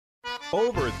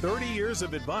Over 30 years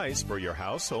of advice for your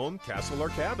house, home, castle, or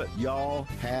cabin. Y'all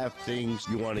have things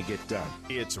you want to get done.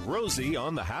 It's Rosie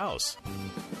on the House.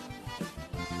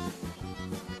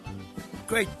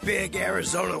 Great big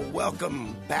Arizona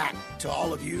welcome back to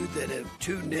all of you that have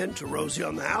tuned in to Rosie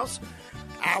on the House.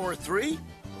 Hour 3 of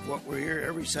what we're here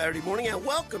every Saturday morning. And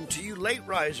welcome to you late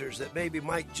risers that maybe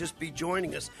might just be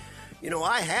joining us. You know,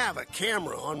 I have a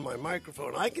camera on my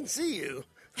microphone. I can see you.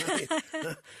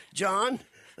 John,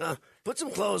 put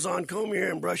some clothes on, comb your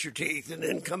hair, and brush your teeth, and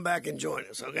then come back and join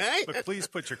us, okay? But please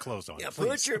put your clothes on. Yeah,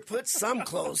 please. put some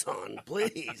clothes on,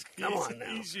 please. Come on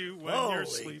now. Ease you when Holy you're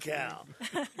sleeping. Cow.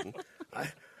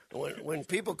 When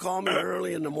people call me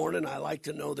early in the morning, I like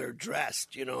to know they're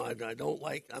dressed. You know, I don't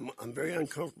like. I'm very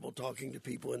uncomfortable talking to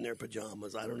people in their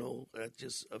pajamas. I don't know. That's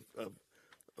just a phobia.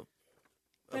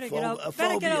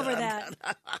 Better get over that.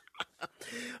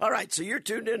 All right, so you're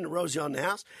tuned in to Rosie on the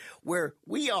House, where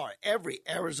we are every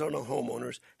Arizona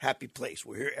homeowner's happy place.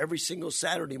 We're here every single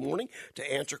Saturday morning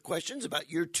to answer questions about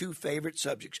your two favorite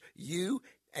subjects, you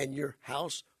and your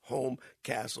house, home,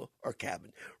 castle, or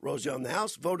cabin. Rosie on the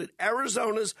House voted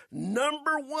Arizona's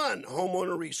 #1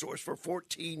 homeowner resource for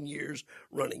 14 years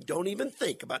running. Don't even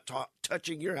think about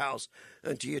touching your house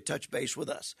until you touch base with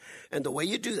us. And the way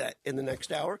you do that in the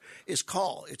next hour is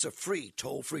call. It's a free,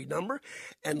 toll-free number.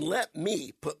 And let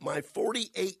me put my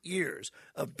 48 years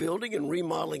of building and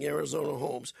remodeling Arizona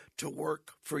homes to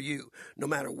work for you. No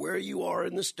matter where you are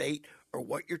in the state or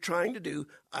what you're trying to do,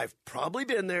 I've probably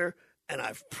been there, and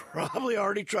I've probably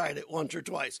already tried it once or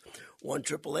twice.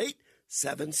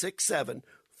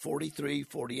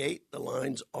 1-888-767-4348. The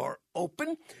lines are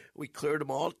open. We cleared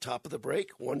them all at the top of the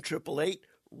break.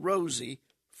 1-888-ROSIE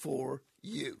for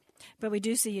you. But we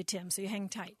do see you, Tim, so you hang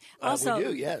tight. We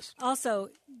do, yes. Also,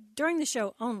 during the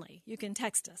show only, you can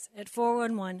text us at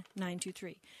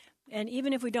 411-923. And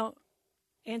even if we don't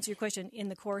answer your question in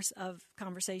the course of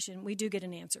conversation, we do get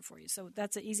an answer for you. So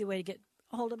that's an easy way to get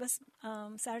a hold of us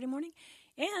Saturday morning.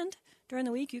 And during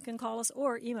the week, you can call us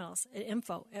or email us at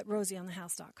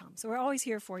info@rosieonthehouse.com. So we're always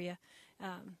here for you.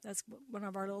 That's one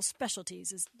of our little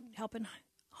specialties is helping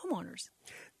homeowners.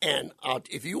 And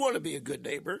if you want to be a good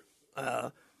neighbor,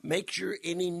 make sure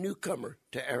any newcomer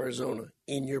to Arizona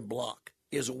in your block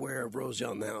is aware of Rosie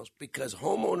on the House, because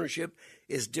home ownership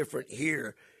is different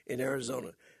here in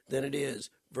Arizona than it is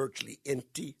virtually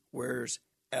anywhere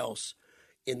else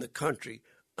in the country,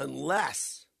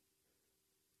 unless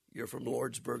you're from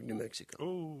Lordsburg, New Mexico.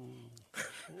 Ooh.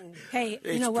 Hey,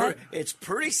 you know what? It's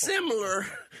pretty similar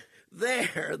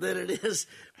there than it is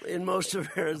in most of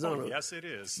Arizona. Oh, yes, it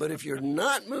is. But if you're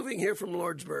not moving here from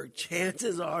Lordsburg,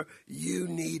 chances are you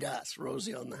need us,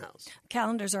 Rosie on the House.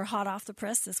 Calendars are hot off the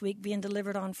press this week, being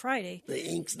delivered on Friday. The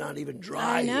ink's not even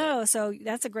dry I know, yet. so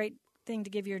that's a great thing to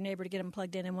give your neighbor to get them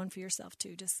plugged in, and one for yourself,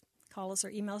 too. Just call us or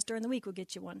email us during the week. We'll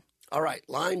get you one. All right,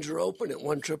 lines are open at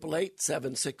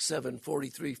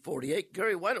 1-888-767-4348.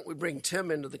 Gary, why don't we bring Tim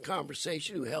into the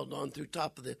conversation, who held on through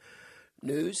top of the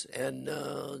news, and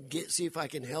see if I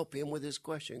can help him with his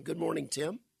question. Good morning,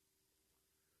 Tim.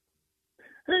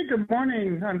 Hey, good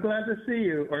morning. I'm glad to see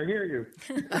you or hear you.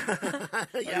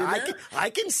 Yeah, I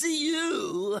can see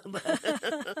you.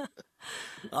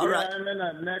 All right. I'm in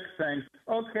that next thing.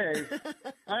 Okay,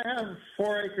 I have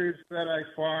 4 acres that I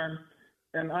farm,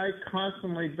 and I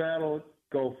constantly battle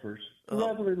gophers.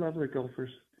 Lovely, lovely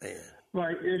gophers. Man.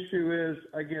 My issue is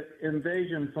I get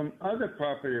invasion from other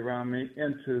property around me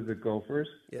into the gophers.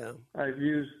 Yeah. I've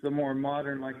used the more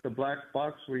modern, like the black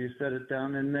box where you set it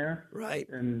down in there. Right.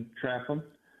 And trap them.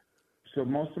 So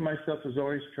most of my stuff is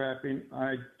always trapping.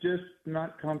 I'm just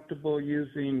not comfortable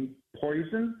using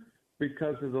poison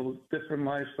because of the different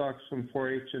livestock from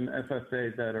 4-H and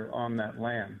FFA that are on that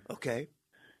land. Okay.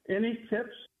 Any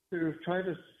tips to try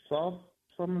to solve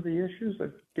some of the issues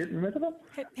of getting rid of them?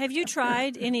 Have you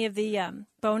tried any of the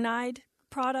Bonide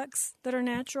products that are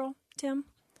natural, Tim?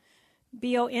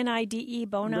 Bonide,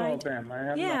 Bonide? No, ma'am, I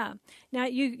have yeah. not. Now,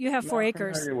 you have 4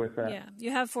 acres. Familiar with that. Yeah,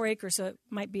 you have 4 acres, so it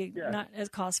might be not as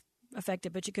cost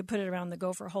effective, but you could put it around the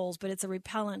gopher holes. But it's a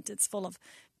repellent. It's full of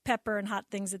pepper and hot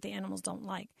things that the animals don't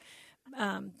like.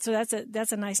 So that's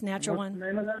a nice natural What's one. the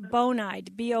name of that?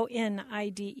 Bonide,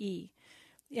 Bonide.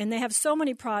 And they have so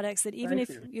many products that even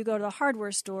if you go to the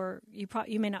hardware store, you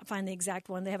may not find the exact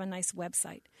one. They have a nice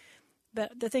website.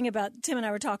 But the thing about Tim and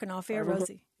I were talking off air,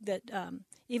 Rosie, that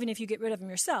even if you get rid of them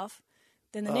yourself,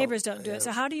 then the neighbors don't do it.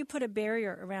 So how do you put a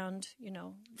barrier around,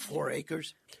 4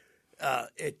 acres?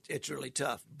 It's really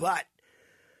tough. But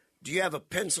do you have a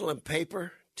pencil and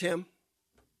paper, Tim?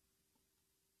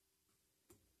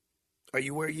 Are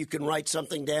you where you can write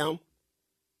something down?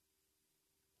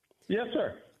 Yes,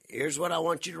 sir. Here's what I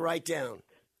want you to write down.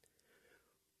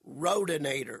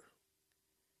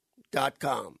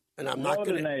 Roadinator.com. And I'm not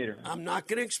going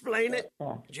to explain it.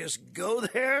 Just go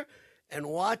there and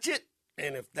watch it.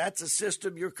 And if that's a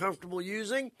system you're comfortable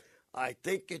using, I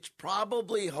think it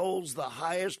probably holds the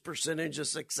highest percentage of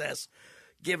success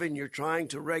given you're trying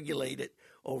to regulate it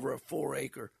over a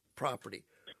 4-acre property.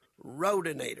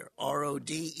 Roadinator,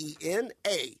 Rodenator,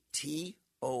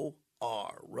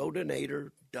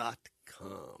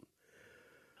 Roadinator.com.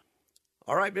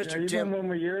 All right, Mr. Even Tim. when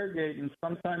we irrigate and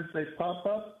sometimes they pop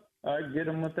up, I get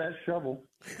them with that shovel.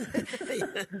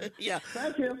 Yeah.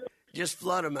 Thank you. Just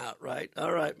flood them out, right?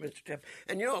 All right, Mr. Tim.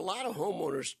 And, you know, a lot of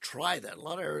homeowners try that. A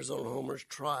lot of Arizona homeowners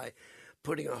try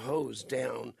putting a hose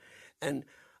down. And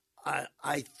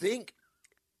I think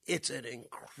it's an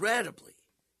incredibly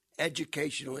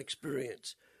educational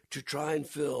experience to try and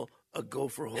fill a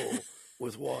gopher hole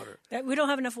with water. We don't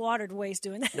have enough water to waste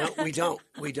doing that. No, we don't.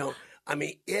 We don't. I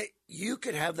mean, you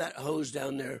could have that hose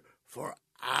down there for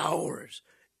hours,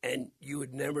 and you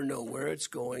would never know where it's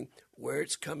going, where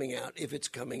it's coming out, if it's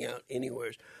coming out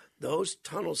anywhere. Those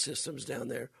tunnel systems down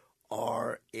there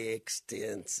are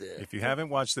extensive. If you haven't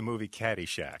watched the movie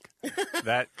Caddyshack,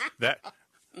 that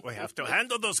we have to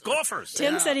handle those gophers.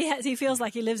 Tim said he feels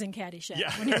like he lives in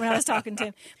Caddyshack when I was talking to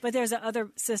him. But there's another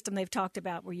system they've talked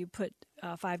about where you put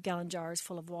 5-gallon jars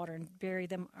full of water and bury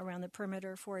them around the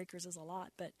perimeter. 4 acres is a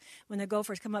lot. But when the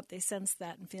gophers come up, they sense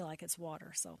that and feel like it's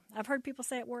water. So I've heard people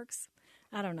say it works.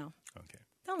 I don't know. Okay.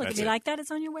 Don't look at me like that.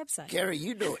 It's on your website. Gary,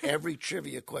 you know every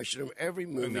trivia question of every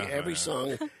movie, every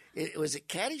song. Was it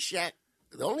Caddyshack?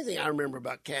 The only thing I remember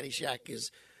about Caddyshack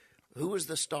is who was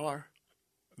the star?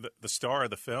 The star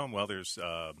of the film, well, there's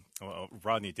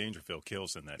Rodney Dangerfield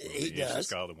kills in that movie. He does. He's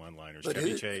got all the one-liners. But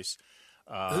Chevy Chase.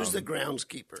 Who's the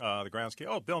groundskeeper? The groundskeeper.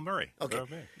 Oh, Bill Murray. Okay. Bill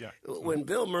Murray, yeah. When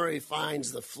Bill Murray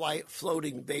finds the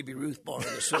floating Baby Ruth bar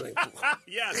in the swimming pool.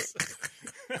 Yes.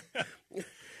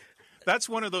 That's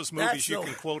one of those movies you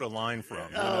can quote a line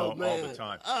from all the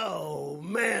time. Oh,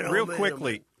 man. Real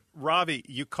quickly, Ravi,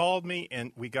 you called me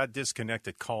and we got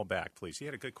disconnected. Call back, please. You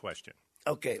had a good question.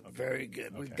 Okay, very good.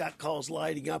 Okay. We've got calls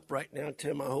lighting up right now,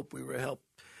 Tim. I hope we were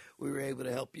able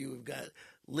to help you. We've got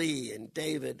Lee and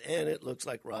David, and it looks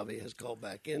like Ravi has called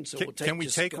back in. So can we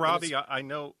take Ravi? I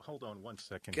know. Hold on one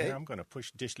second. Okay. Here. I'm going to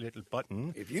push this little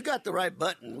button. If you got the right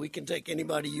button, we can take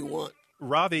anybody you want.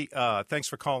 Ravi, thanks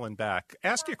for calling back.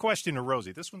 Ask your question to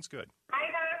Rosie. This one's good.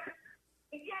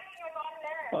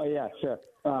 Oh, yeah, sure.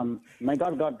 My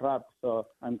dog got dropped, so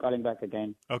I'm calling back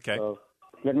again. Okay. So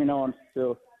let me know once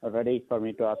you're ready for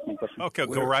me to ask my question. Okay,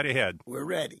 go right ahead. We're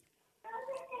ready.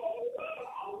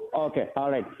 Okay, all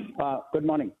right. Good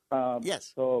morning.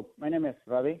 Yes. So my name is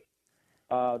Ravi.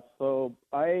 So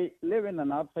I live in the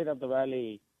north side of the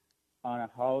valley on a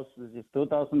house which is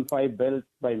 2005 built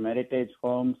by Meritage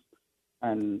Homes.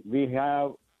 And we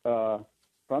have,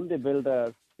 from the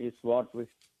builder, is what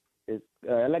is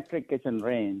electric kitchen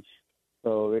range.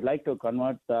 So we'd like to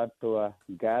convert that to a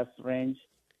gas range.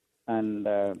 And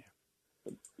the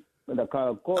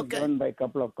quote given by a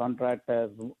couple of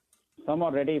contractors, some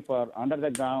are ready for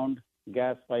under-the-ground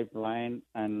gas pipeline,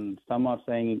 and some are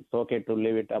saying it's okay to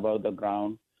leave it above the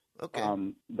ground. Okay.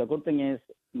 The good thing is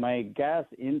my gas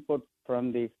input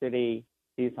from the city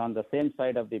is on the same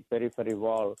side of the periphery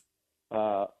wall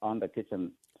on the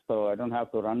kitchen. So I don't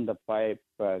have to run the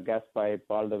gas pipe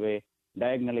all the way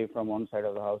diagonally from one side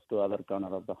of the house to the other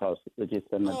corner of the house, which is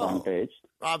an advantage.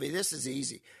 Robbie, this is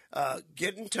easy.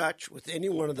 Get in touch with any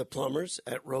one of the plumbers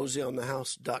at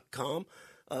rosieonthehouse.com.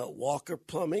 Walker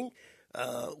Plumbing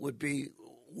would be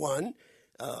one.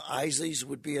 Isley's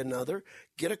would be another.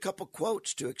 Get a couple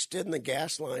quotes to extend the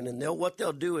gas line, and what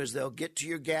they'll do is they'll get to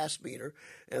your gas meter,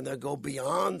 and they'll go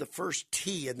beyond the first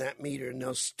T in that meter, and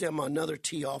they'll stem another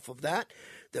T off of that.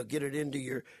 They'll get it into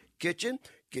your kitchen,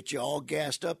 get you all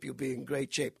gassed up. You'll be in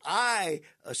great shape. I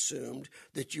assumed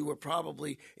that you were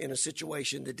probably in a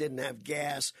situation that didn't have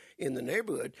gas in the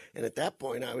neighborhood, and at that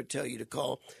point I would tell you to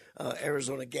call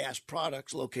Arizona Gas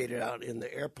Products located out in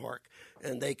the air park,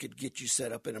 and they could get you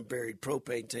set up in a buried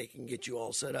propane tank and get you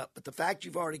all set up. But the fact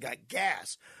you've already got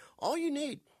gas, all you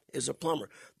need is a plumber.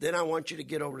 Then I want you to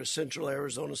get over to Central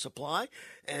Arizona Supply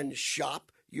and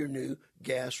shop your new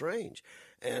gas range.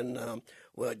 And,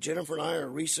 Jennifer and I are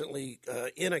recently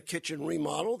in a kitchen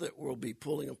remodel that we'll be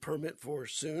pulling a permit for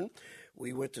soon.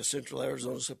 We went to Central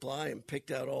Arizona Supply and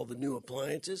picked out all the new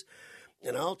appliances.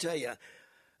 And I'll tell you,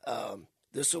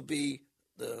 this will be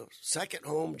the second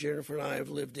home Jennifer and I have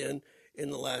lived in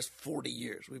the last 40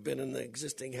 years. We've been in the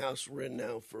existing house we're in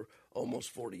now for almost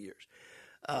 40 years.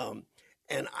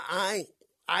 And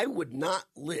I would not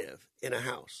live in a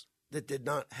house that did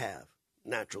not have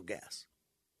natural gas.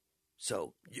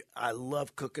 So I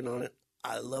love cooking on it.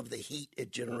 I love the heat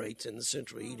it generates in the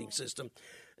central heating system,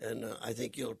 and I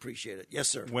think you'll appreciate it. Yes,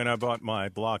 sir. When I bought my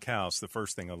block house, the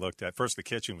first thing I looked at, first the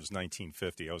kitchen was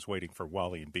 1950. I was waiting for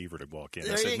Wally and Beaver to walk in.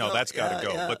 There I said, you no, go. that's got to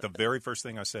go. Yeah. But the very first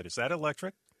thing I said, is that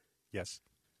electric? Yes.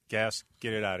 Gas?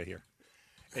 Get it out of here.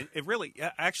 It really,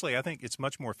 actually, I think it's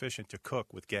much more efficient to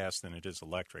cook with gas than it is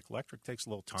electric. Electric takes a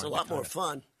little time. It's a lot more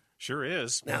fun. Sure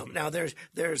is. Now there's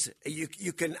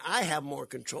you can I have more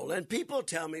control, and people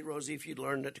tell me, Rosie, if you'd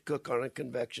learn to cook on a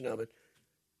convection oven,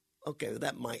 okay,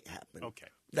 that might happen. Okay,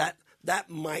 that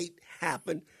might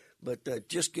happen, but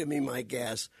just give me my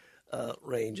gas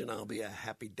range, and I'll be a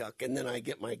happy duck. And then I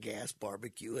get my gas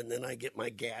barbecue, and then I get my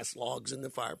gas logs in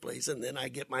the fireplace, and then I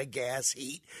get my gas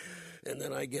heat, and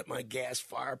then I get my gas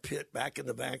fire pit back in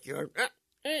the backyard.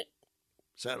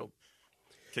 Settled.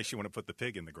 In case you want to put the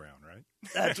pig in the ground, right?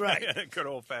 That's right. Good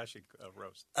old-fashioned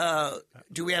roast.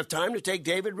 Do we have time to take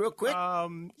David real quick?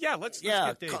 Yeah, let's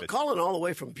get David. Calling all the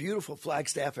way from beautiful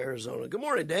Flagstaff, Arizona. Good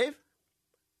morning, Dave.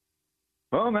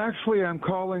 I'm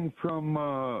calling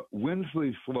from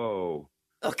Winslow.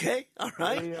 Okay, all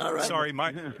right, all right. Sorry,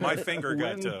 my finger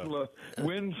got...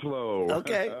 Winslow.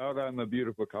 Okay. Out on the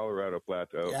beautiful Colorado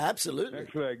Plateau. Yeah, absolutely.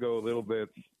 Actually, I go a little bit...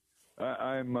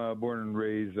 I'm born and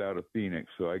raised out of Phoenix,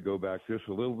 so I go back just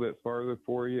a little bit farther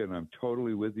for you, and I'm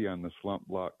totally with you on the slump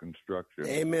block construction.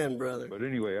 Amen, brother. But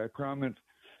anyway, I promise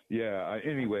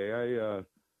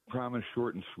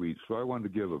short and sweet. So I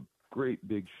wanted to give a great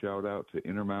big shout out to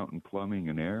Intermountain Plumbing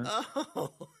and Air,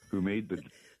 who made the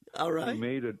all right. who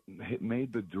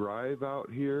made the drive out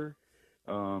here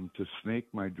to snake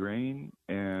my drain,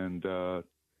 and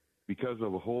because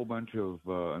of a whole bunch of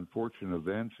unfortunate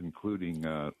events, including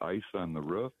ice on the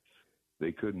roof,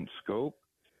 they couldn't scope,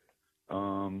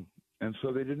 and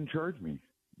so they didn't charge me.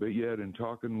 But yet, in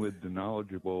talking with the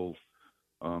knowledgeable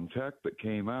tech that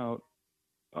came out,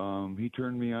 he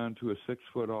turned me on to a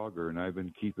 6-foot auger, and I've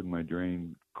been keeping my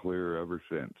drain clear ever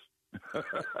since.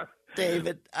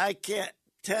 David, I can't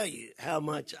tell you how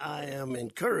much I am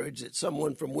encouraged that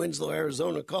someone from Winslow,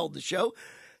 Arizona called the show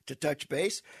to touch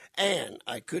base, and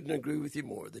I couldn't agree with you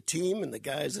more. The team and the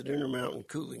guys at Intermountain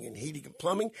Cooling and Heating and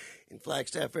Plumbing in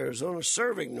Flagstaff, Arizona,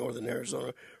 serving northern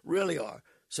Arizona, really are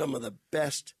some of the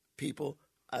best people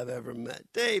I've ever met.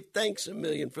 Dave, thanks a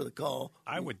million for the call.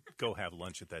 I would go have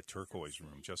lunch at that turquoise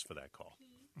room just for that call.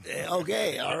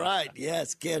 Okay, all right.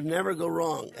 Yes, can never go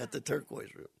wrong at the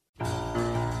turquoise room.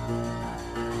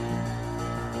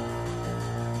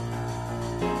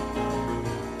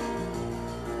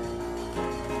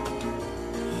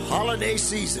 Holiday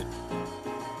season.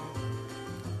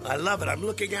 I love it. I'm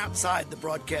looking outside the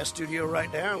broadcast studio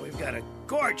right now. We've got a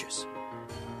gorgeous,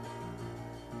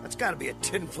 that's got to be a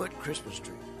 10-foot Christmas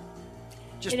tree.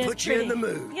 Just put you in the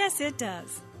mood. Yes, it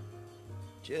does.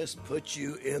 Just put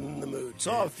you in the mood.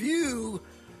 Saw a few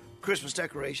Christmas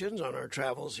decorations on our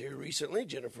travels here recently.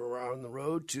 Jennifer were on the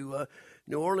road to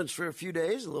New Orleans for a few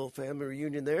days, a little family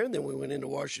reunion there, and then we went into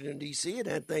Washington, D.C. and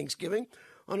had Thanksgiving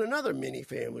on another mini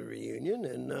family reunion,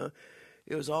 and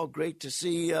it was all great to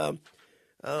see all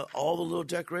the little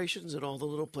decorations at all the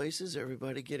little places,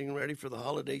 everybody getting ready for the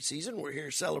holiday season. We're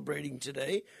here celebrating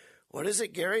today. What is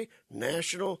it, Gary?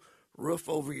 National Roof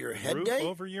Over Your Head Day? Roof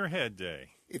Over Your Head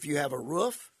Day. If you have a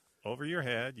roof over your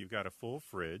head, you've got a full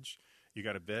fridge, you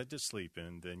got a bed to sleep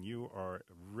in, then you are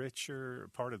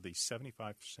part of the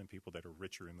 75% people that are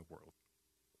richer in the world.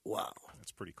 Wow.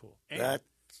 That's pretty cool. And That's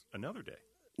another day.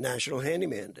 National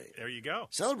Handyman Day. There you go.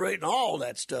 Celebrating all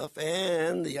that stuff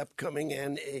and the upcoming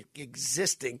and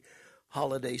existing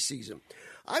holiday season.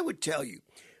 I would tell you,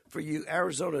 for you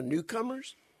Arizona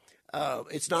newcomers,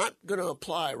 it's not going to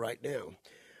apply right now.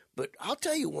 But I'll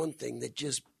tell you one thing that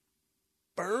just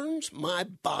burns my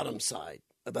bottom side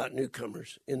about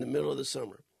newcomers in the middle of the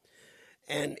summer.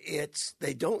 And it's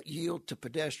they don't yield to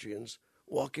pedestrians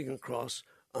walking across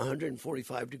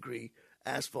 145-degree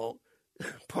asphalt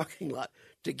parking lot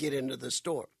to get into the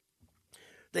store.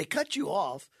 They cut you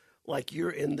off like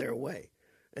you're in their way,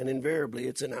 and invariably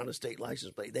it's an out-of-state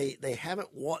license plate. They haven't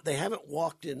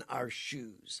walked in our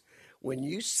shoes. When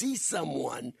you see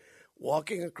someone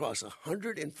walking across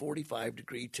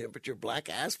 145-degree temperature black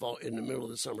asphalt in the middle of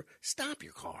the summer, stop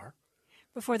your car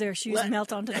before their shoes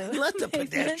melt onto the let the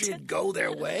pavement. pedestrian go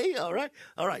their way. All right.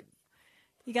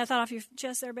 You got that off your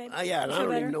chest there, babe? Yeah, and I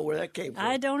don't even know where that came from.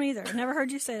 I don't either. Never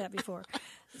heard you say that before.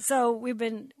 So we've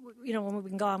been, when we've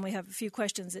been gone, we have a few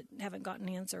questions that haven't gotten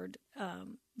answered.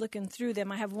 Looking through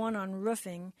them, I have one on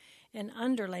roofing and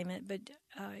underlayment, but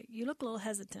you look a little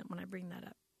hesitant when I bring that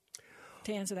up.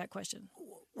 to answer that question?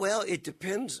 Well, it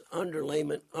depends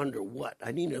underlayment under what.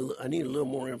 I need a little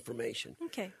more information.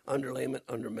 Okay. Underlayment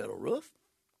under metal roof,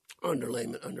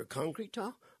 underlayment under concrete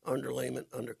tile, underlayment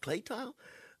under clay tile.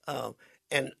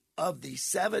 And of the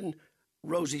 7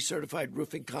 Rosie certified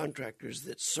roofing contractors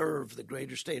that serve the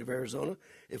greater state of Arizona,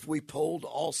 if we polled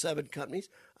all 7 companies,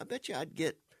 I bet you I'd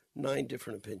get 9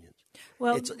 different opinions.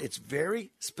 Well, it's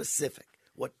very specific.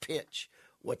 What pitch?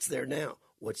 What's there now?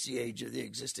 What's the age of the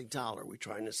existing tile? Are we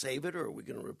trying to save it, or are we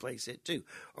going to replace it too?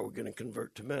 Are we going to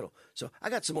convert to metal? So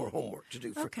I got some more homework to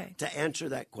do to answer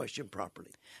that question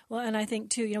properly. Well, and I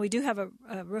think too, we do have a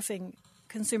roofing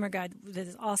consumer guide that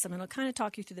is awesome, and it'll kind of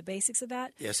talk you through the basics of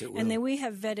that. Yes, it will. And then we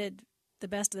have vetted the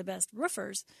best of the best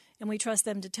roofers, and we trust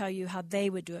them to tell you how they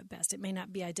would do it best. It may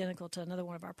not be identical to another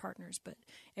one of our partners, but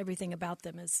everything about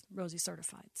them is Rosie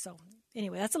certified. So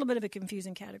anyway, that's a little bit of a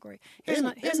confusing category. Here's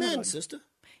another one. Sister.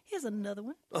 Here's another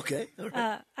one. Okay. All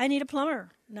right. I need a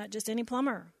plumber, not just any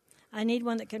plumber. I need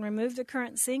one that can remove the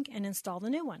current sink and install the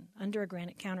new one under a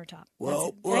granite countertop.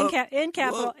 In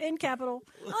capital,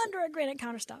 under a granite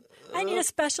countertop. I need a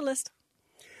specialist.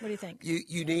 What do you think?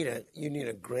 You need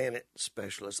a granite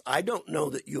specialist. I don't know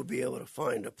that you'll be able to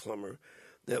find a plumber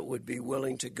that would be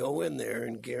willing to go in there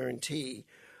and guarantee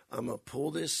I'm gonna pull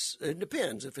this. It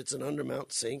depends if it's an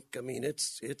undermount sink. I mean,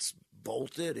 it's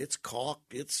bolted, it's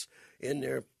caulked, it's in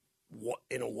there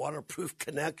in a waterproof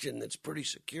connection that's pretty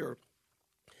secure.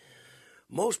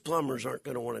 Most plumbers aren't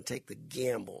going to want to take the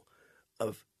gamble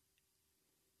of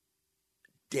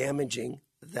damaging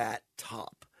that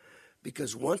top.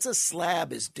 Because once a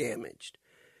slab is damaged,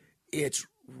 it's...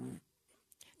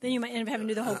 Then you might end up having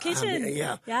to do the whole kitchen.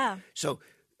 Yeah. So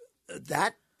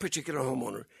that particular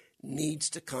homeowner needs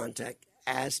to contact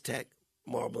Aztec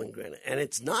Marble and Granite. And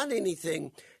it's not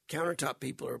anything countertop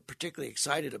people are particularly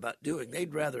excited about doing.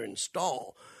 They'd rather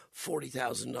install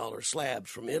 $40,000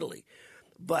 slabs from Italy.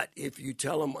 But if you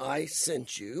tell them I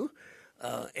sent you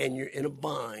and you're in a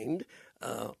bind...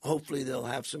 hopefully they'll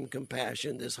have some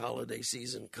compassion this holiday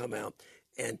season, come out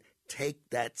and take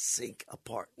that sink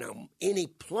apart. Now, any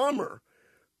plumber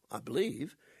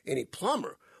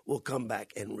will come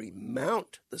back and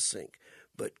remount the sink,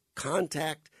 but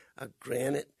contact a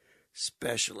granite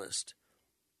specialist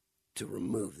to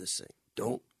remove the sink.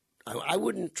 I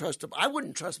wouldn't trust them. I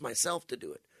wouldn't trust myself to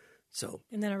do it. So,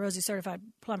 and then a Rosie certified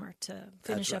plumber to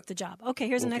finish up the job. Okay,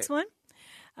 here's the next one.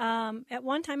 At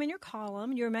one time in your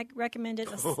column, you recommended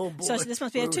so this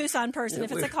must be a Tucson person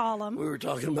if it's a column. We were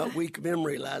talking about weak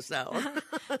memory last hour.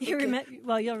 You'll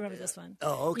remember this one.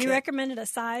 Oh, okay. You recommended a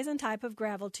size and type of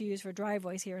gravel to use for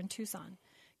driveways here in Tucson.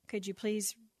 Could you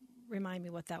please remind me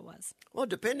what that was? Well,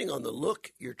 depending on the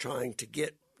look you're trying to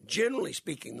get, generally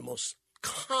speaking, the most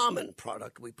common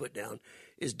product we put down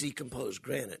is decomposed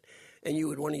granite. And you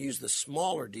would want to use the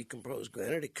smaller decomposed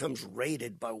granite. It comes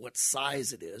rated by what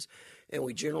size it is. And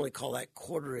we generally call that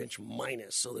 1/4 inch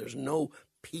minus. So there's no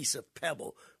piece of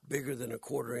pebble bigger than a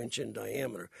 1/4 inch in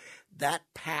diameter. That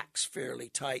packs fairly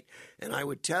tight. And I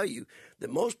would tell you that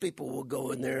most people will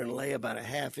go in there and lay about a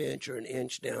 1/2 inch or an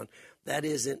inch down. That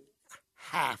isn't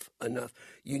half enough.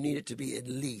 You need it to be at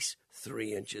least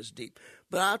 3 inches deep.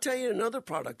 But I'll tell you another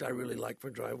product I really like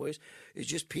for driveways is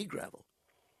just pea gravel.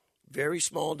 Very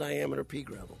small diameter pea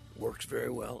gravel works very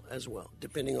well as well,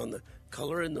 depending on the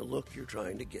color and the look you're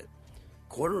trying to get.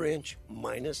 1/4 inch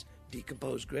minus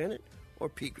decomposed granite or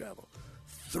pea gravel.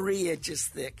 3 inches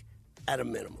thick at a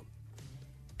minimum.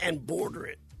 And border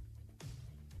it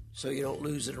so you don't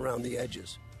lose it around the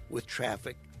edges with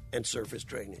traffic and surface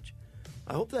drainage.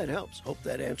 I hope that helps. Hope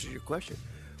that answers your question.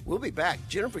 We'll be back.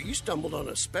 Jennifer, you stumbled on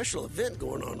a special event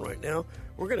going on right now.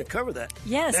 We're going to cover that.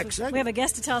 Yes, next segment. We have a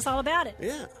guest to tell us all about it.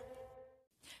 Yeah.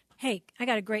 Hey, I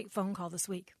got a great phone call this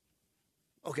week.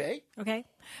 Okay.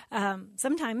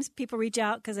 Sometimes people reach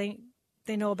out because they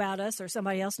know about us or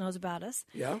somebody else knows about us.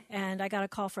 Yeah. And I got a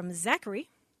call from Zachary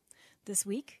this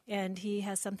week, and he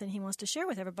has something he wants to share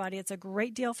with everybody. It's a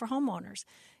great deal for homeowners.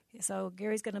 So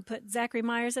Gary's going to put Zachary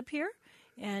Myers up here,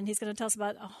 and he's going to tell us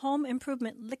about a home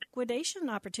improvement liquidation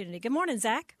opportunity. Good morning,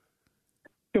 Zach.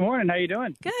 Good morning. How you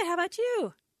doing? Good. How about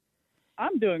you?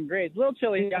 I'm doing great. It's a little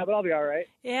chilly, yeah, but I'll be all right.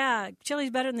 Yeah,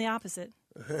 chilly's better than the opposite.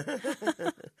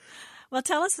 Well,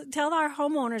 tell our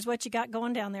homeowners what you got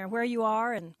going down there, where you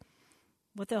are, and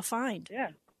what they'll find. Yeah,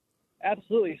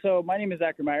 absolutely. So my name is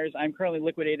Zachary Myers. I'm currently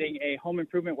liquidating a home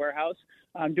improvement warehouse.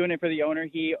 I'm doing it for the owner.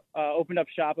 He opened up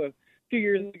shop a few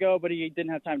years ago, but he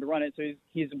didn't have time to run it, so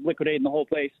he's liquidating the whole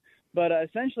place. But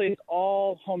essentially, it's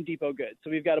all Home Depot goods.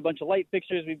 So we've got a bunch of light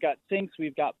fixtures. We've got sinks.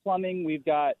 We've got plumbing. We've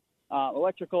got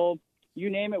electrical. you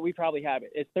name it, we probably have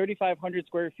it. It's 3,500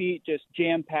 square feet, just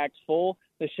jam-packed full.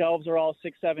 The shelves are all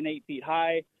 6, 7, 8 feet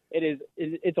high.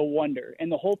 It's a wonder.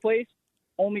 And the whole place,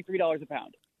 only $3 a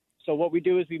pound. So what we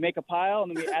do is we make a pile,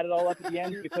 and then we add it all up at the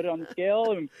end. We put it on the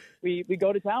scale, and we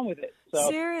go to town with it. So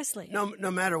seriously,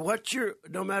 no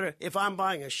matter if I'm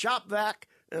buying a shop vac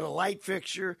and a light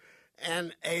fixture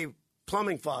and a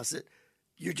plumbing faucet,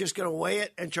 you're just going to weigh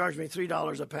it and charge me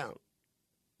 $3 a pound.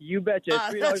 You betcha,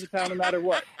 $3 a pound, no matter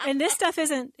what. And this stuff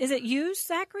is it used,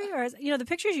 Zachary, or the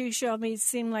pictures you showed me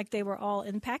seemed like they were all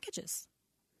in packages.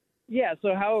 Yeah,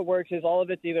 so how it works is all of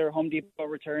it's either Home Depot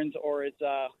returns or it's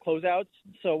closeouts.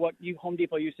 So what Home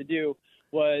Depot used to do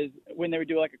was when they would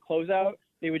do like a closeout,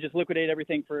 they would just liquidate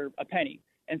everything for a penny.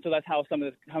 And so that's how some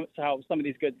of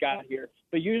these goods got here.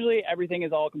 But usually everything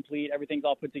is all complete, everything's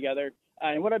all put together.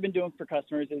 And what I've been doing for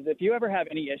customers is if you ever have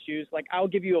any issues, like I'll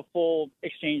give you a full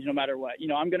exchange no matter what.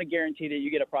 I'm going to guarantee that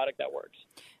you get a product that works.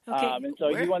 Okay. And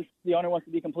so the owner wants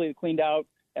to be completely cleaned out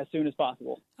as soon as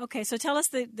possible. Okay, so tell us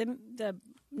the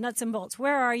nuts and bolts.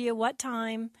 Where are you? What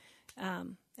time?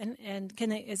 And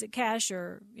is it cash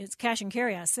or it's cash and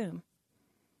carry? I assume.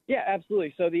 Yeah,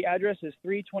 absolutely. So the address is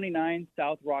 329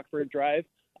 South Rockford Drive.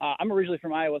 I'm originally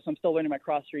from Iowa, so I'm still learning my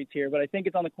cross streets here, but I think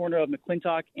it's on the corner of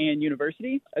McClintock and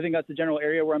University. I think that's the general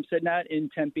area where I'm sitting at in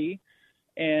Tempe.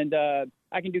 And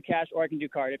I can do cash or I can do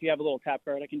card. If you have a little tap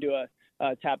card, I can do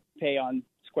a tap pay on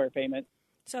Square payment.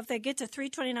 So if they get to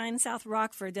 329 South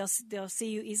Rockford, they'll see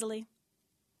you easily?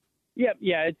 Yeah.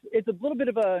 It's a little bit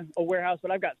of a warehouse,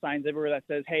 but I've got signs everywhere that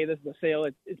says, hey, this is a sale.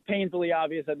 It's painfully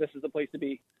obvious that this is the place to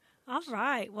be. All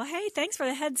right. Well, hey, thanks for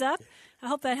the heads up. I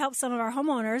hope that helps some of our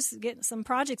homeowners get some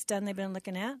projects done they've been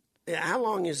looking at. Yeah, how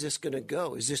long is this going to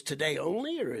go? Is this today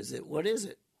only, or what is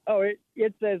it? Oh,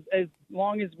 it's as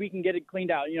long as we can get it cleaned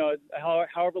out,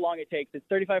 however long it takes. It's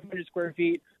 3,500 square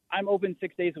feet. I'm open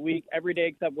 6 days a week, every day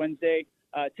except Wednesday,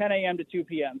 10 a.m. to 2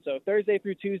 p.m. So Thursday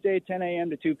through Tuesday, 10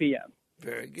 a.m. to 2 p.m.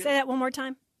 Very good. Say that one more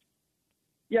time.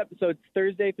 Yep, so it's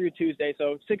Thursday through Tuesday.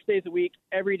 So 6 days a week,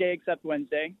 every day except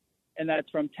Wednesday. And that's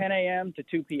from 10 a.m. to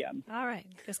 2 p.m. All right.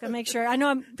 Just going to make sure. I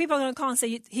know people are going to call and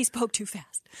say he spoke too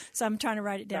fast. So I'm trying to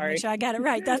write it down, make sure I got it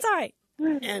right. That's all right.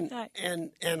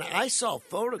 And I saw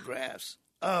photographs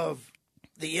of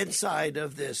the inside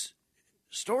of this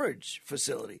storage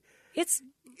facility. It's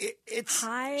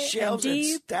high shelves and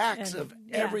deep and stacks of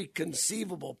every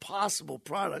conceivable possible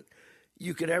product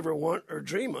you could ever want or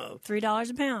dream of. $3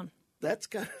 a pound. That's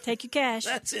kind of, take your cash.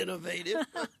 That's innovative.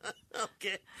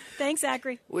 Okay. Thanks,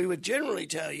 Zachary. We would generally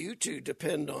tell you to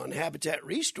depend on Habitat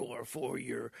Restore for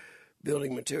your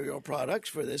building material products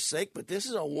for this sake, but this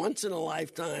is a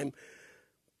once-in-a-lifetime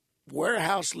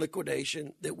warehouse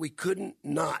liquidation that we couldn't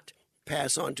not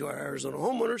pass on to our Arizona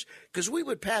homeowners because we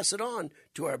would pass it on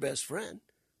to our best friend,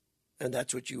 and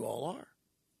that's what you all are,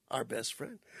 our best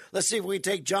friend. Let's see if we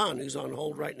can take John, who's on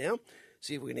hold right now,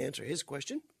 see if we can answer his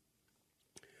question.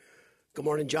 Good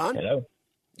morning, John. Hello.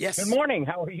 Yes. Good morning.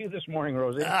 How are you this morning,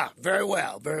 Rosie? Very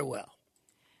well, very well.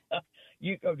 A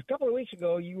couple of weeks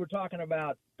ago, you were talking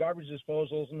about garbage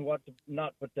disposals and what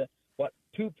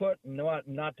to put and what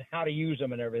not to, how to use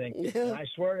them and everything. Yeah. And I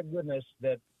swear to goodness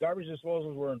that garbage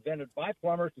disposals were invented by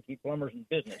plumbers to keep plumbers in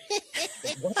business.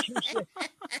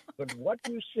 But what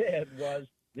you said was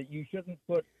that you shouldn't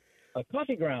put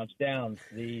coffee grounds down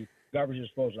the garbage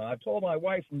disposal. I've told my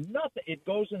wife nothing. It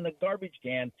goes in the garbage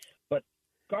can, but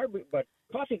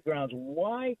coffee grounds,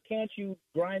 why can't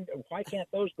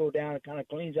those go down? It kind of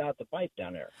cleans out the pipe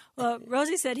down there. Well,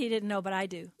 Rosie said he didn't know, but I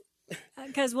do.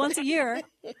 Because once a year,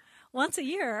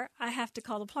 I have to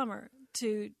call the plumber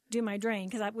to do my drain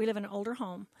because we live in an older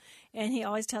home. And he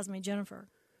always tells me, Jennifer,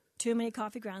 too many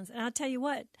coffee grounds. And I'll tell you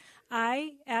what,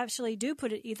 I actually do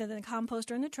put it either in the compost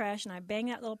or in the trash, and I bang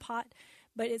that little pot,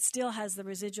 but it still has the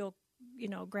residual,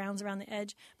 grounds around the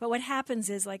edge. But what happens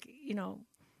is,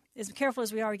 as careful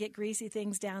as we are, we get greasy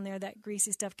things down there. That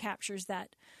greasy stuff captures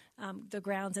the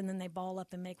grounds, and then they ball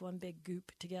up and make one big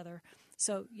goop together.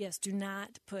 So, yes, do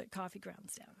not put coffee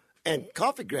grounds down. And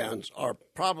coffee grounds are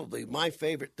probably my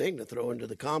favorite thing to throw into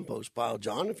the compost pile,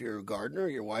 John, if you're a gardener,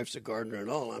 your wife's a gardener and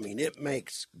all. I mean, it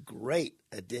makes great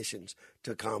additions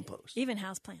to compost. Even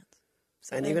houseplants.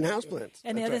 And even houseplants.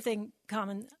 And the other thing,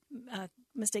 common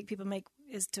mistake people make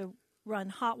is to run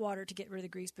hot water to get rid of the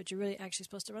grease, but you're really actually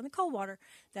supposed to run the cold water.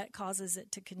 That causes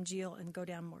it to congeal and go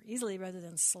down more easily rather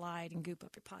than slide and goop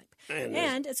up your pipe.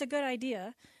 And it's a good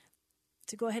idea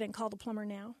to go ahead and call the plumber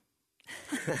now.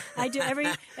 I do every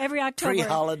October.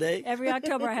 Pre-holiday. Every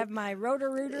October I have my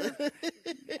Roto-Rooter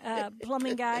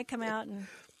plumbing guy come out, and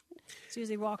it's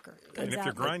usually Walker. And if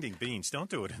you're grinding beans, don't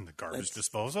do it in the garbage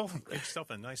disposal. Make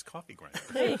yourself a nice coffee grinder.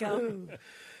 There you go.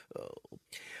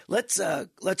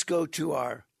 Let's go to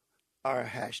our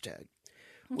hashtag.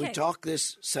 We Okay. talk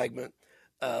this segment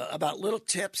about little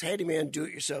tips, handyman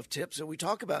do-it-yourself tips, and we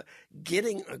talk about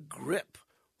getting a grip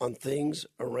on things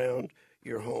around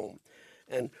your home.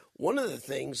 And one of the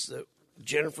things that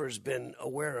Jennifer has been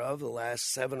aware of the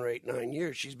last 7 or 8, 9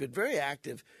 years, she's been very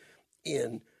active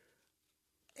in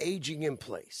aging in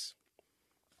place.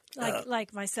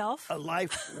 Like myself. A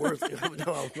life worth.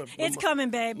 No, It's coming,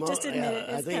 babe. Just admit it.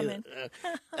 It's coming.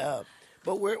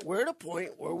 But we're at a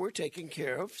point where we're taking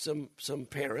care of some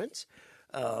parents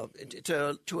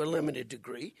to a limited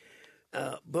degree,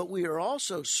 but we are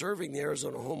also serving the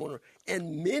Arizona homeowner,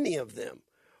 and many of them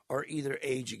are either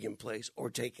aging in place or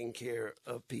taking care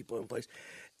of people in place.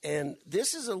 And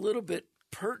this is a little bit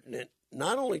pertinent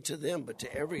not only to them but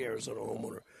to every Arizona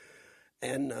homeowner.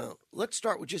 And let's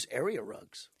start with just area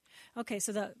rugs. Okay,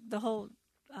 so the whole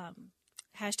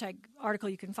hashtag article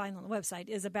you can find on the website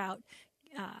is about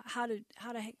how to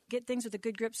get things with a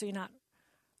good grip so you're not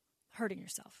hurting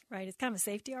yourself, right? It's kind of a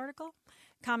safety article,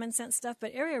 common sense stuff.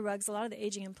 But area rugs, a lot of the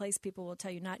aging in place people will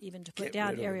tell you not even to put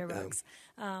down area rugs.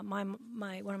 One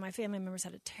of my family members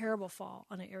had a terrible fall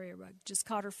on an area rug. Just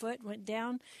caught her foot, went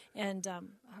down, and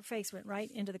her face went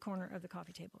right into the corner of the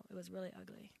coffee table. It was really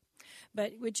ugly.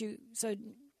 But you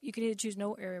can either choose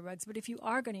no area rugs, but if you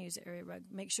are going to use an area rug,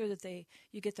 make sure that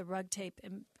you get the rug tape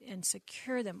and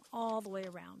secure them all the way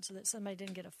around so that somebody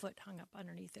didn't get a foot hung up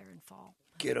underneath there and fall.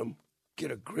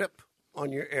 Get a grip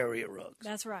on your area rugs.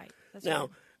 That's right. Now,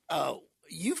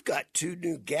 you've got 2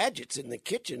 new gadgets in the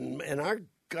kitchen, and our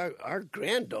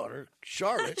granddaughter,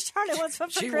 Charlotte, wants them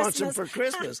for she Christmas. wants them for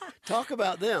Christmas. Talk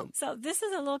about them. So this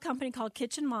is a little company called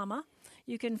Kitchen Mama.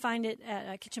 You can find it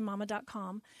at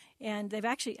kitchenmama.com. And they've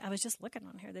actually, I was just looking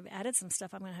on here, they've added some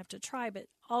stuff I'm going to have to try, but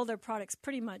all their products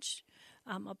pretty much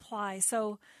apply.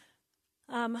 So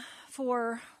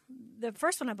for the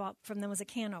first one I bought from them was a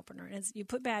can opener. And you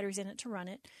put batteries in it to run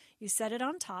it. You set it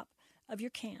on top of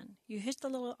your can. You hit the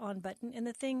little on button, and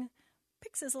the thing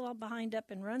picks this little behind up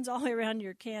and runs all the way around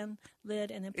your can lid.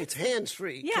 And then it's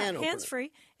hands-free. Yeah,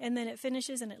 hands-free. And then it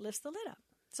finishes and it lifts the lid up.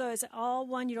 So it's all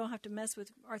one. You don't have to mess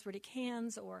with arthritic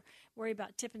hands or worry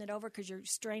about tipping it over because you're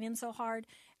straining so hard.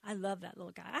 I love that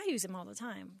little guy. I use him all the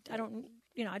time. I don't,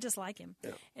 I just like him.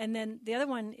 Yeah. And then the other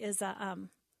one is a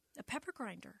pepper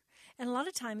grinder. And a lot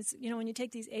of times, when you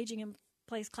take these aging in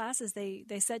place classes, they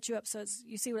set you up so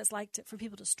you see what it's like for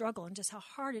people to struggle and just how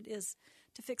hard it is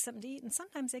to fix something to eat. And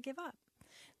sometimes they give up.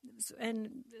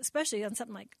 And especially on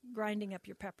something like grinding up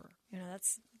your pepper.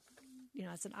 That's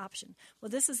it's an option. Well,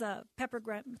 this is a pepper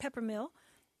mill,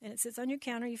 and it sits on your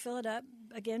counter. You fill it up.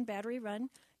 Again, battery run.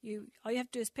 All you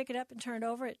have to do is pick it up and turn it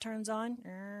over. It turns on,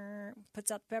 puts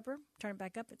out the pepper, turn it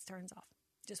back up, it turns off.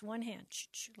 Just one hand,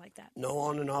 like that. No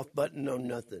on and off button, no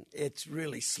nothing. It's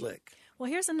really slick. Well,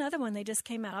 here's another one they just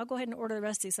came out. I'll go ahead and order the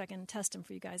rest of these so I can test them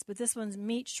for you guys. But this one's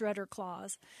meat shredder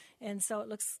claws, and so it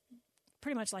looks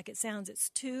pretty much like it sounds. It's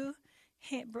 2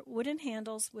 wooden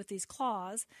handles with these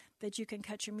claws that you can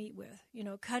cut your meat with.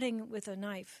 Cutting with a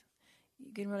knife,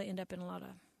 you can really end up in a lot of,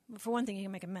 for one thing, you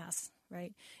can make a mess,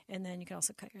 right? And then you can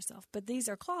also cut yourself. But these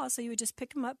are claws, so you would just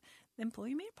pick them up, then pull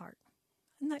your meat apart.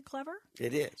 Isn't that clever?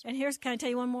 It is. And can I tell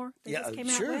you one more? Yeah,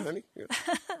 sure, honey. Yeah.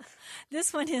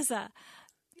 This one is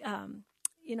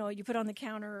you put on the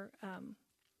counter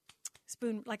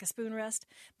spoon, like a spoon rest,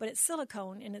 but it's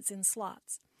silicone and it's in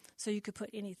slots. So you could put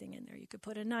anything in there. You could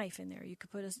put a knife in there. You could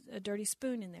put a dirty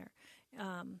spoon in there.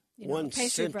 One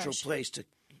central place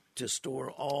to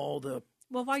store all the...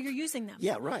 Well, while you're using them.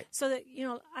 Yeah, right. So that,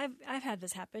 I've had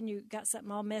this happen. You got something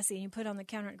all messy and you put it on the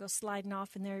counter and it goes sliding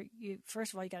off. And there,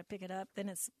 first of all, you got to pick it up. Then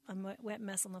it's a wet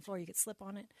mess on the floor. You could slip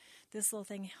on it. This little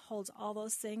thing holds all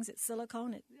those things. It's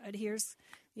silicone. It adheres,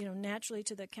 naturally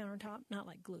to the countertop. Not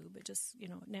like glue, but just,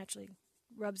 naturally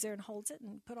rubs there and holds it,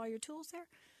 and put all your tools there.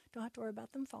 Don't have to worry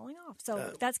about them falling off.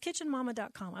 So that's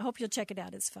kitchenmama.com. I hope you'll check it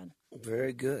out. It's fun.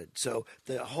 Very good. So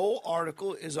the whole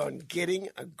article is on getting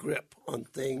a grip on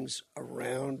things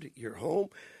around your home.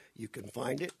 You can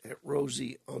find it at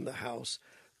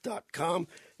rosieonthehouse.com.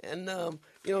 And,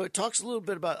 it talks a little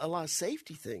bit about a lot of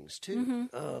safety things, too.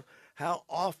 Mm-hmm. How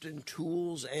often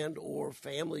tools and or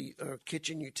family or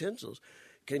kitchen utensils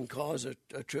can cause a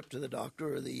trip to the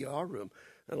doctor or the ER room.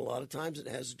 And a lot of times it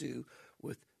has to do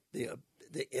with the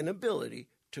inability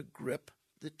to grip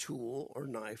the tool or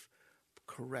knife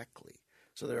correctly.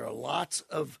 So there are lots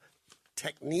of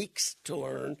techniques to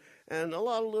learn and a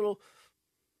lot of little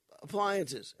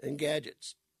appliances and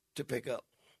gadgets to pick up.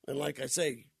 And like I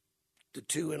say, the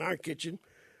 2 in our kitchen,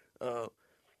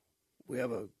 we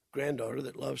have a granddaughter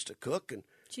that loves to cook. And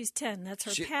she's 10. That's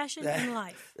her passion in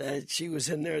life. She was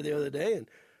in there the other day, and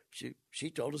she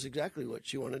told us exactly what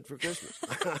she wanted for Christmas.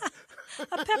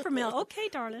 A peppermill. Okay,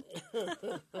 darling.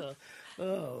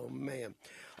 Oh, man.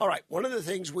 All right, one of the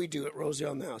things we do at Rosie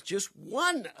on the House, just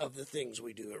one of the things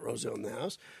we do at Rosie on the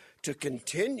House to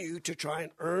continue to try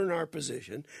and earn our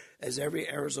position as every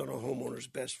Arizona homeowner's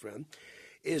best friend,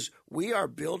 is we are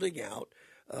building out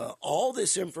all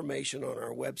this information on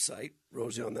our website,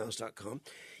 rosieonthehouse.com,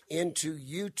 into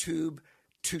YouTube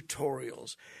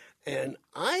tutorials. And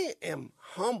I am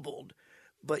humbled,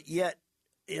 but yet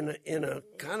in a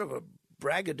kind of a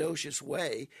braggadocious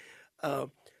way,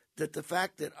 that the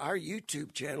fact that our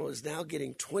YouTube channel is now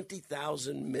getting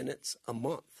 20,000 minutes a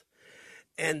month.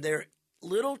 And they're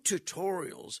little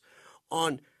tutorials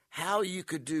on how you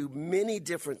could do many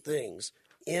different things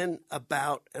in,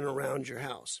 about, and around your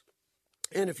house.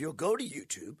 And if you'll go to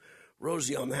YouTube,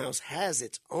 Rosie on the House has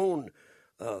its own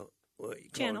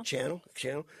channel.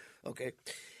 Okay.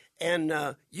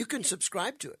 And you can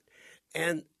subscribe to it.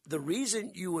 And the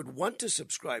reason you would want to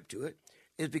subscribe to it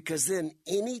is because then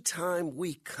anytime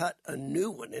we cut a new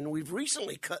one, and we've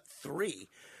recently cut 3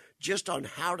 just on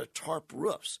how to tarp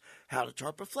roofs, how to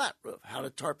tarp a flat roof, how to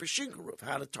tarp a shingle roof,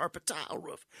 how to tarp a tile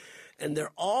roof. And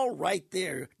they're all right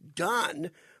there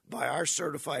done by our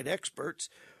certified experts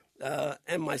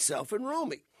and myself and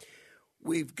Romy.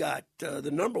 We've got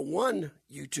the number 1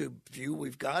 YouTube view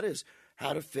we've got is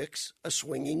how to fix a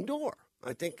swinging door.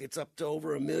 I think it's up to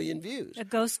over 1 million views. A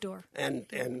ghost door. And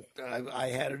I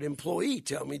had an employee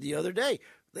tell me the other day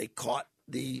they caught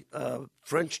the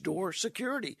French door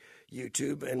security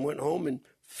YouTube and went home and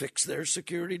fixed their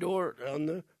security door on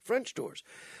the French doors.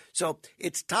 So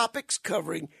it's topics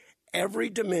covering every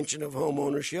dimension of home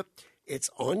ownership.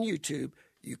 It's on YouTube.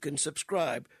 You can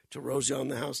subscribe to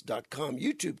rosieonthehouse.com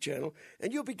YouTube channel,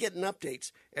 and you'll be getting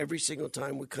updates every single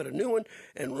time we cut a new one.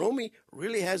 And Romy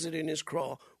really has it in his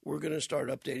craw. We're going to start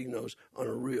updating those on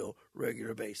a real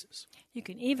regular basis. You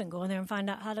can even go in there and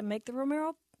find out how to make the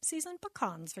Romero seasoned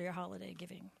pecans for your holiday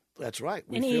giving. That's right.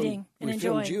 And eating and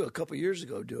enjoying. We filmed you a couple years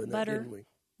ago doing that, butter, didn't we?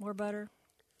 More butter.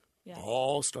 Yeah.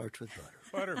 All starts with butter.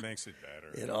 Butter makes it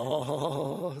better.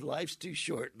 Life's too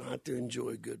short not to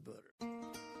enjoy good butter.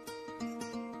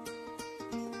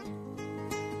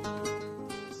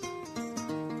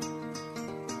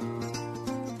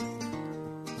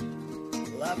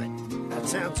 Love it. That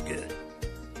sounds good.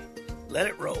 Let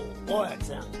it roll. Boy, that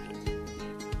sounds good.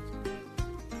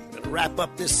 I'm going to wrap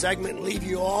up this segment and leave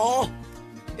you all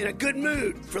in a good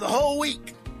mood for the whole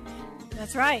week.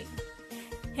 That's right.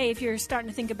 Hey, if you're starting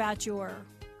to think about your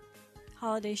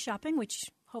holiday shopping, which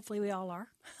hopefully we all are,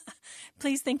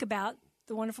 please think about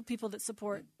the wonderful people that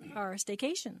support our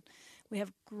staycation. We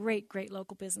have great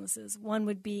local businesses. One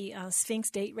would be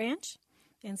Sphinx Date Ranch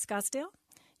in Scottsdale.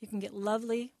 You can get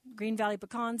lovely Green Valley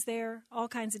pecans there, all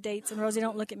kinds of dates. And Rosie,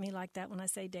 don't look at me like that when I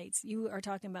say dates. You are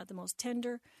talking about the most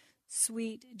tender,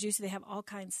 sweet, juicy. They have all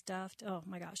kinds stuffed. Oh,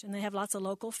 my gosh. And they have lots of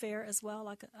local fare as well,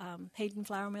 like Hayden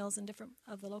Flour Mills and different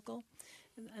of the local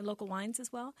wines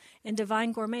as well. And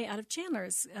Divine Gourmet out of Chandler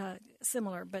is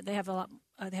similar, but they have a lot.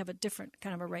 They have a different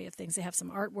kind of array of things. They have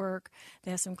some artwork. They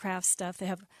have some craft stuff. They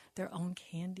have their own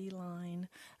candy line.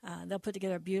 They'll put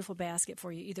together a beautiful basket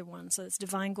for you, either one. So it's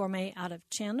Divine Gourmet out of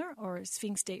Chandler or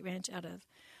Sphinx Date Ranch out of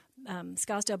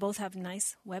Scottsdale. Both have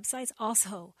nice websites.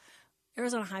 Also,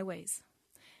 Arizona Highways.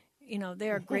 You know,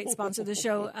 they're a great sponsor of the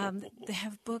show. They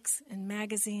have books and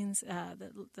magazines,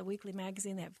 the weekly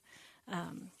magazine. They have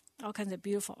all kinds of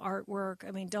beautiful artwork.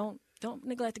 I mean, don't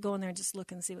neglect to go in there and just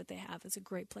look and see what they have. It's a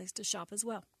great place to shop as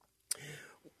well.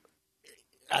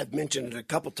 I've mentioned it a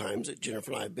couple times that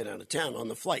Jennifer and I have been out of town. On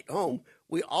the flight home,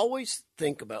 we always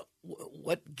think about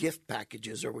what gift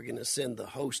packages are we going to send the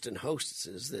host and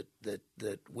hostesses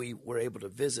that we were able to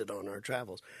visit on our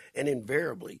travels. And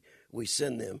invariably, we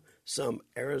send them some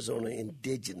Arizona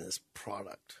indigenous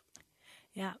product.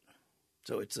 Yeah.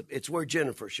 So it's where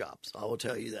Jennifer shops. I will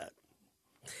tell you that.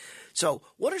 So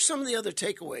what are some of the other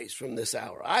takeaways from this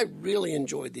hour? I really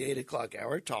enjoyed the 8 o'clock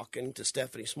hour talking to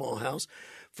Stephanie Smallhouse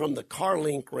from the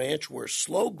Carlink Ranch, where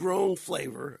slow-grown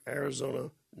flavor Arizona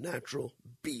natural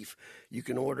beef. You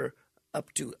can order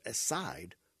up to a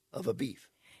side of a beef.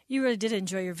 You really did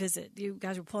enjoy your visit. You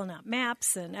guys were pulling out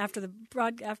maps and after the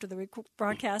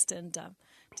broadcast and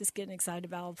just getting excited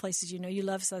about all the places you know. You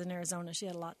love Southern Arizona. She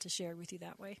had a lot to share with you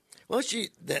that way. Well,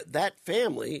 that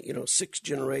family, 6th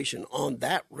generation on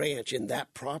that ranch in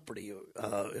that property.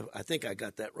 I think I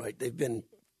got that right.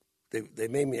 They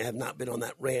may have not been on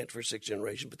that ranch for 6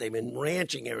 generations, but they've been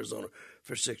ranching Arizona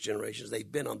for 6 generations. They've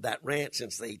been on that ranch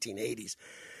since the 1880s.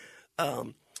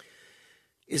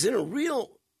 Is in a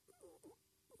real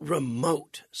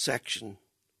remote section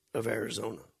of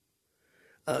Arizona.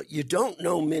 You don't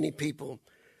know many people.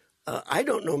 I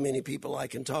don't know many people I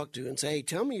can talk to and say, hey,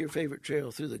 tell me your favorite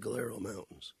trail through the Galero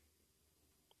Mountains.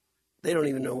 They don't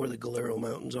even know where the Galero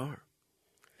Mountains are.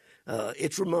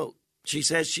 It's remote. She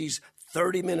says she's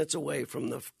 30 minutes away from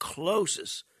the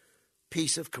closest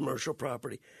piece of commercial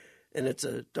property, and it's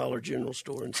a Dollar General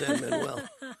store in San Manuel.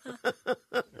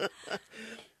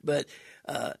 But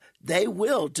they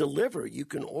will deliver. You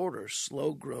can order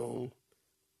slow-grown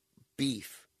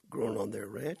beef grown on their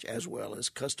ranch, as well as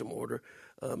custom order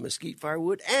mesquite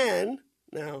firewood and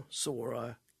now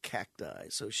saguaro cacti.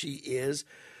 So she is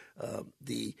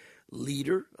the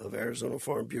leader of Arizona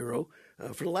Farm Bureau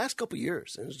for the last couple of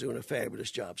years and is doing a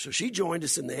fabulous job. So she joined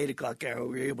us in the 8 o'clock hour.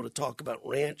 We were able to talk about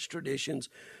ranch traditions,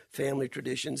 family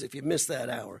traditions. If you missed that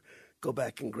hour, go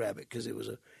back and grab it because it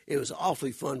was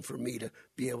awfully fun for me to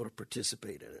be able to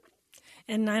participate in it.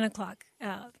 And 9 o'clock,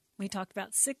 we talked about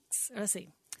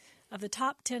of the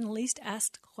top 10 least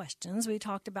asked questions, we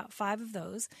talked about 5 of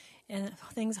those and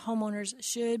things homeowners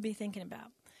should be thinking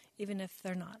about, even if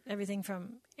they're not. Everything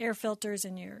from air filters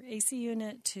in your AC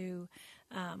unit to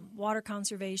water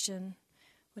conservation.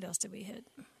 What else did we hit?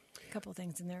 A couple of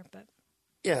things in there, but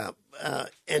yeah.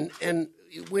 And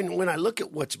when I look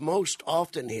at what's most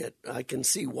often hit, I can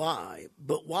see why.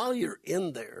 But while you're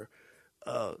in there,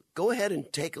 go ahead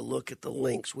and take a look at the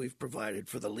links we've provided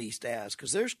for the least asked,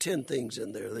 because there's 10 things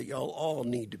in there that y'all all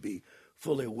need to be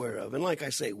fully aware of. And like I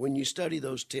say, when you study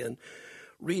those 10,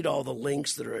 read all the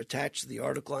links that are attached to the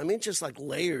article. I mean, it's just like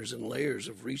layers and layers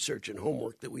of research and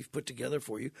homework that we've put together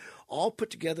for you, all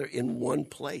put together in one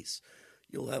place.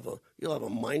 You'll have a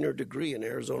minor degree in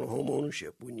Arizona home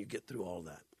ownership when you get through all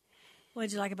that. what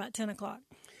did you like about 10 o'clock?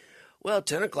 Well,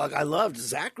 10 o'clock, I loved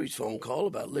Zachary's phone call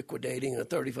about liquidating a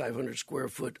 3,500 square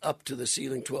foot up to the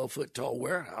ceiling, 12-foot tall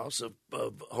warehouse of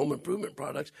home improvement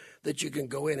products that you can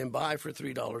go in and buy for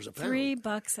 $3 a pound.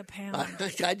 $3 a pound.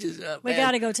 I just, we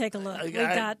got to go take a look. We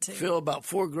got to. Fill about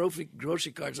 4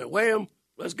 grocery carts. I weigh them.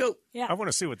 Let's go. Yeah. I want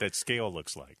to see what that scale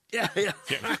looks like. Yeah.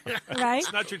 Right?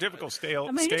 It's not your typical scale.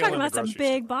 I mean, you're talking about some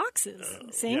big boxes,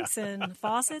 sinks yeah. and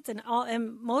faucets and all,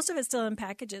 and most of it's still in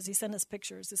packages. He sent us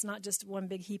pictures. It's not just one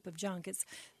big heap of junk. It's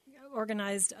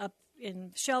organized up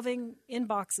in shelving in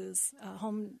boxes,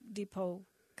 Home Depot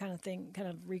kind of thing,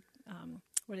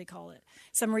 what do they call it?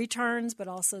 Some returns, but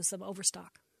also some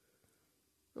overstock.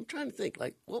 I'm trying to think,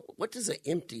 like, what does an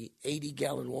empty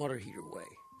 80-gallon water heater weigh?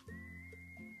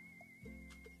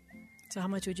 So how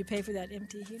much would you pay for that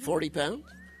empty heater? 40 pounds?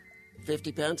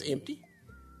 50 pounds empty?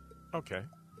 Okay.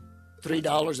 $3 a pound?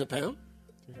 $3 a pound.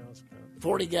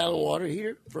 40-gallon water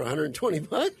heater for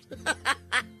 $120?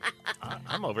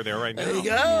 I'm over there right now. There you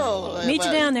go. Meet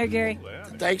you down there, Gary.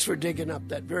 Thanks for digging up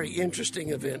that very interesting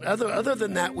event. Other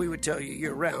than that, we would tell you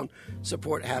year-round,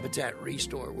 support Habitat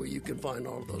Restore, where you can find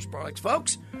all of those products.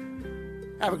 Folks,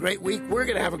 have a great week. We're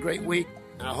going to have a great week.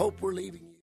 I hope we're leaving you.